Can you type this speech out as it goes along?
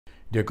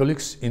Dear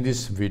colleagues, in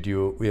this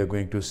video we are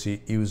going to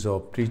see use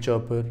of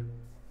Prechop,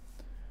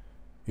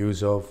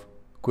 use of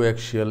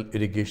coaxial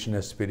irrigation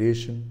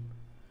aspiration,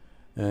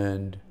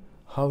 and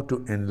how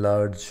to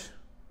enlarge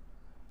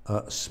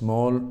a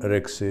small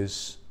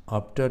rhexis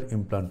after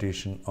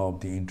implantation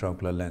of the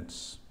intraocular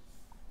lens.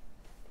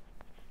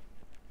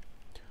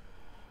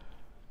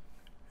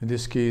 In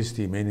this case,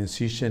 the main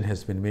incision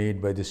has been made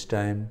by this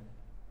time.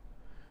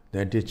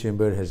 The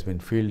antechamber has been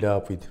filled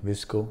up with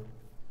visco.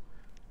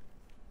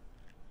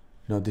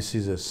 Now this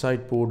is a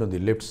side port on the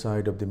left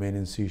side of the main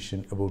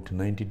incision, about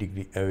 90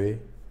 degrees away,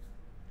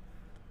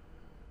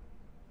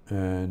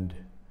 and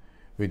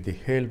with the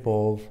help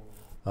of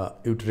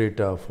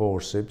Utrata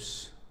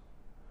forceps,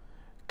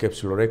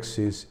 capsular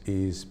rhexis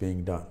is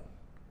being done.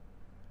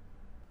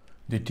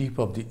 The tip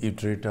of the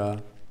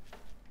Utrata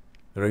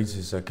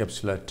raises a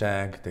capsular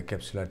tag. The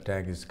capsular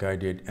tag is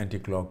guided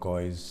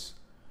anticlockwise,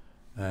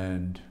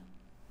 and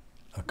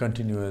a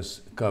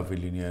continuous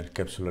curvilinear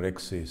capsular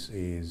rhexis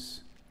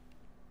is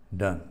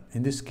done.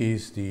 In this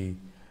case, the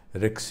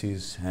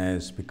rhexis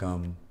has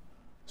become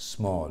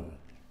small.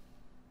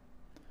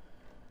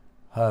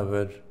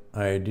 However,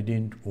 I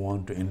didn't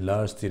want to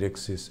enlarge the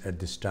rhexis at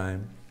this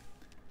time.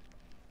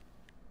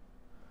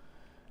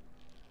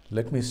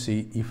 Let me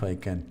see if I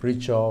can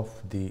Prechop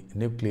the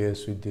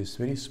nucleus with this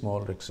very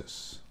small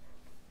rhexis.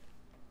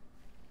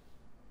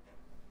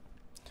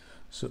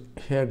 So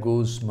here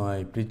goes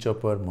my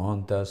Prechopper,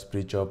 Mohanta's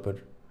Prechopper.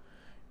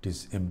 It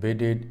is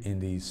embedded in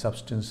the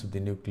substance of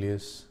the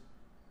nucleus.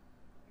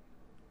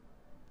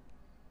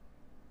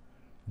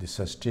 The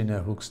sustainer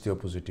hooks the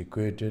opposite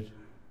equator,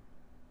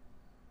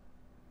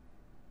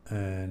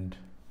 and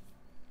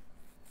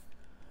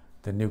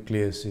the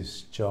nucleus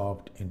is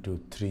chopped into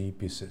 3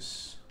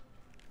 pieces.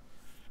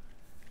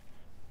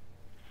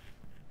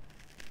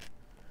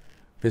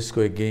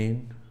 Visco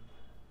again.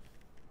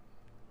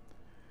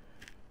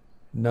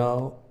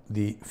 Now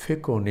the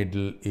Phaco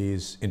needle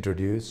is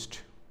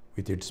introduced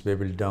with its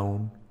bevel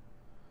down.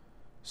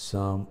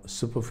 Some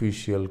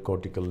superficial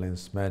cortical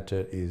lens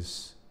matter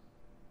is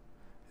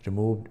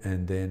removed,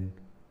 and then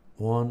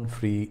one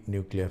free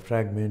nuclear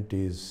fragment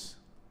is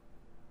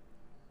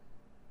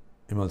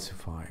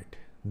emulsified.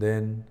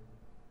 Then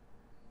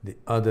the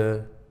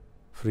other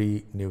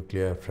free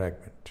nuclear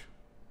fragment.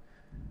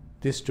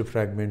 These 2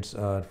 fragments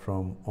are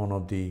from one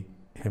of the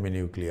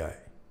heminuclei.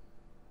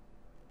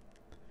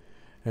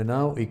 And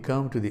now we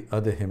come to the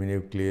other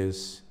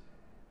heminucleus,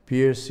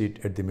 pierce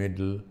it at the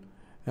middle,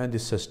 and the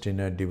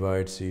sustainer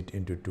divides it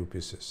into 2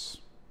 pieces.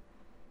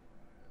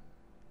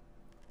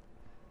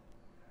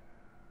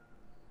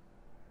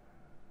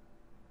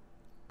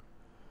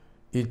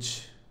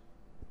 Each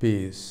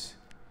piece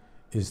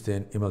is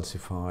then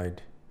emulsified.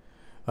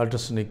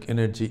 Ultrasonic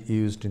energy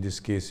used in this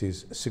case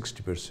is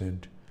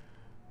 60%.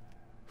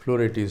 Flow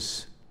rate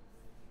is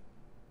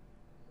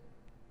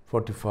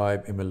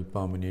 45 ml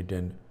per minute,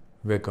 and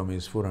vacuum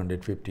is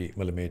 450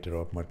 millimeter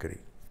of mercury.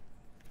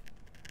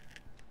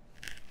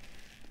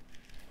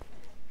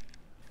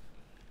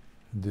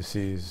 This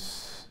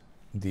is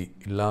the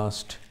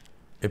last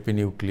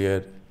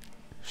epinuclear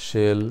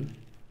shell.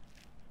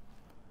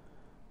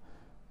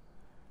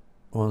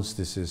 Once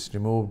this is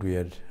removed, we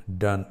are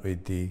done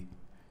with the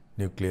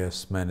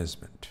nucleus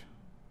management.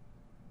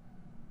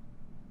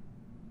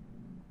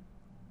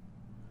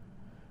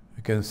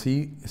 You can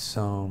see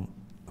some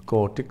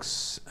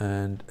cortex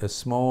and a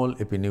small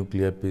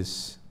epinuclear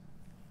piece.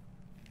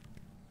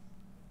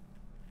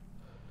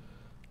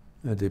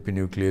 The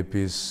epinuclear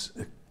piece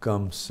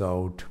comes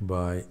out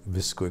by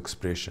visco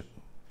expression.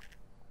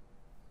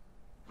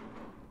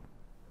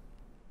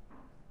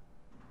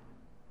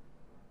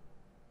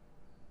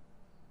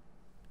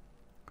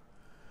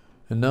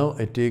 And now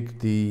I take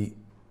the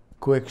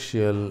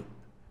coaxial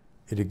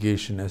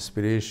irrigation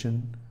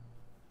aspiration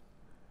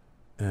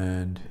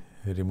and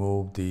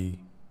remove the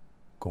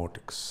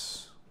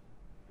cortex.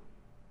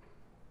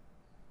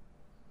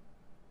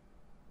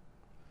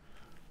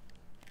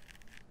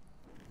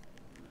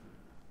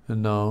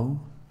 And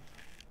now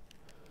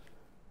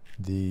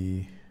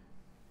the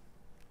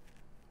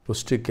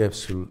posterior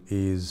capsule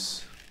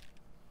is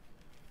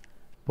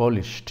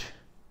polished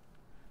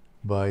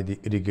by the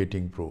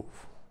irrigating probe.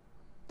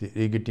 The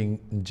irrigating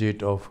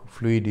jet of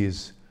fluid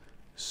is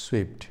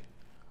swept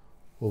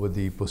over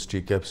the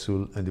posterior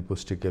capsule, and the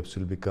posterior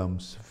capsule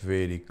becomes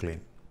very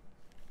clean.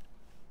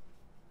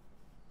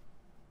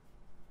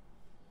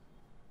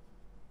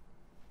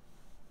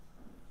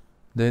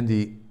 Then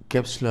the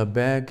capsular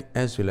bag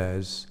as well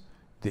as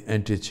the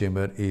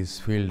antechamber is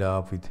filled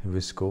up with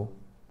visco.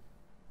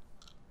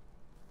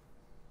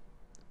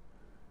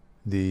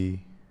 The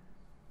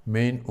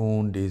main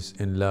wound is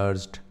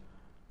enlarged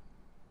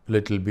a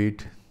little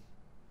bit.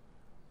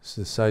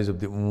 So the size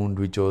of the wound,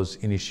 which was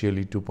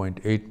initially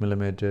 2.8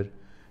 millimeter,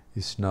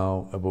 is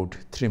now about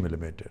 3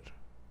 millimeter.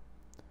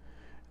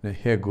 Now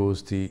here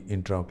goes the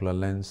intraocular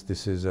lens.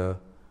 This is a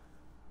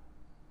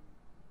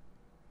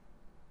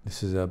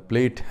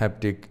plate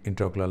haptic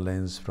intraocular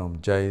lens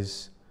from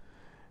Zeiss.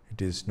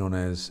 It is known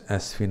as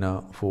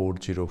Asfina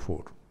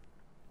 404.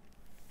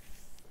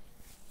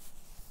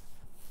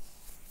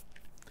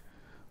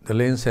 The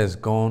lens has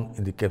gone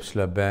in the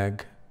capsular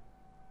bag.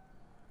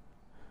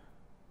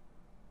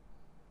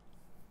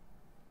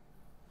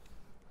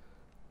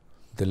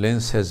 The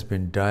lens has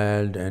been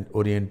dialed and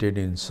oriented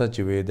in such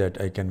a way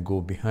that I can go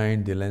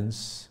behind the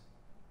lens.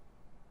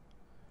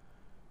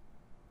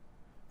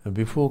 And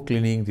before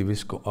cleaning the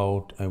visco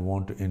out, I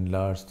want to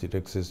enlarge the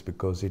Rhexis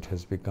because it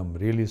has become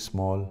really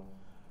small.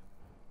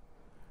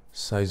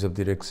 Size of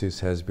the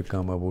Rhexis has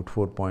become about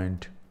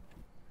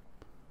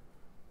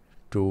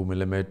 4.2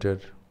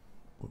 millimeter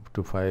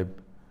to 5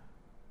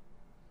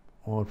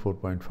 or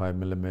 4.5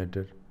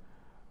 millimeter.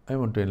 I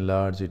want to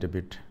enlarge it a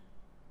bit.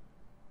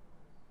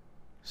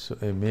 So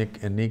I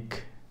make a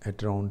nick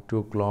at around 2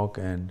 o'clock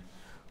and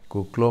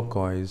go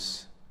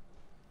clockwise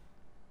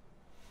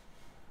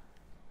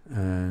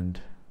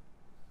and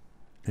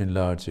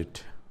enlarge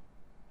it.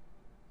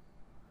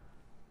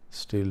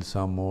 Still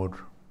some more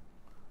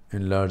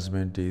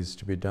enlargement is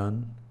to be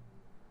done.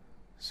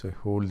 So I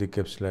hold the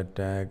capsular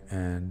tag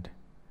and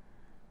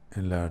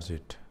enlarge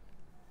it.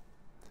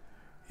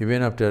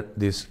 Even after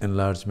this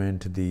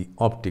enlargement, the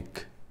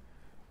optic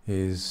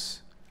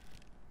is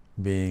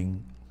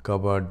being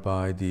covered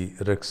by the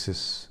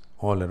Rhexis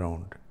all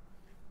around.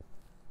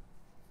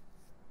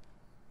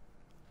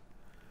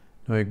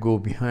 Now I go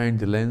behind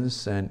the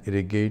lens and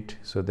irrigate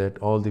so that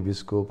all the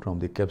visco from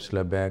the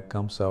capsular bag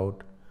comes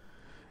out.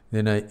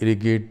 Then I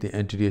irrigate the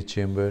anterior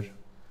chamber.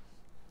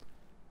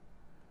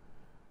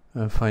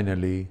 And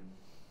finally,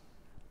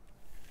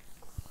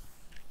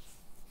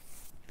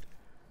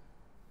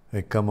 I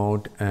come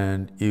out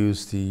and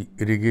use the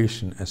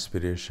irrigation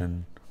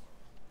aspiration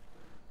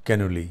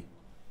cannulae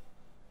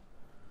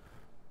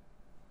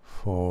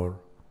for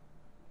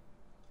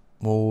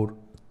more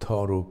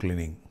thorough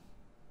cleaning.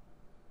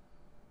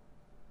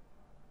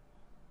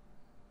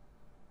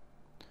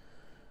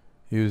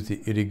 Use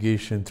the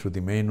irrigation through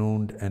the main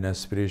wound and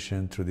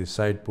aspiration through the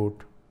side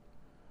port.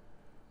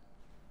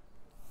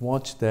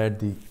 Watch that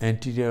the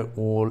anterior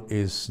wall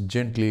is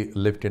gently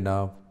lifted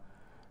up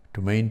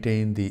to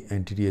maintain the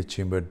anterior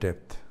chamber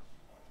depth.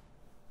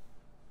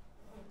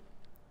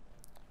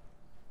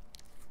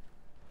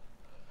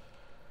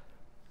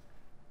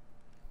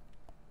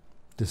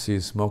 This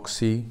is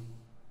Moxie.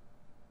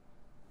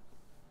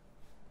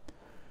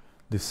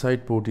 The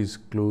side port is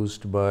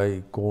closed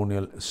by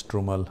corneal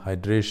stromal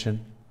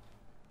hydration.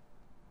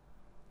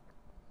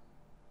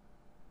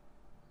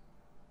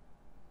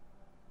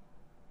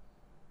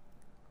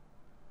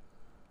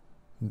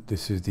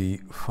 This is the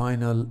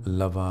final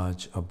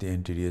lavage of the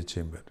anterior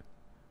chamber.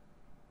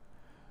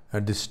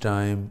 At this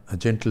time, a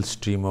gentle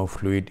stream of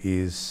fluid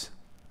is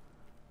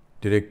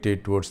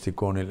directed towards the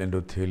corneal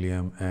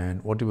endothelium,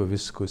 and whatever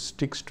visco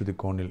sticks to the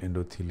corneal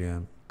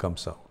endothelium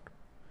comes out.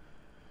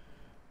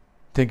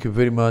 Thank you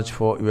very much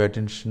for your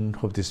attention.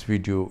 Hope this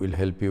video will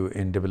help you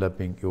in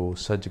developing your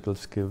surgical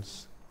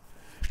skills.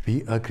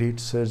 Be a great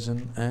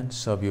surgeon and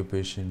serve your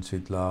patients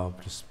with love,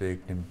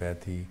 respect,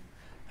 empathy,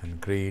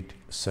 and great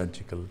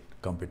surgical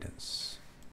competence.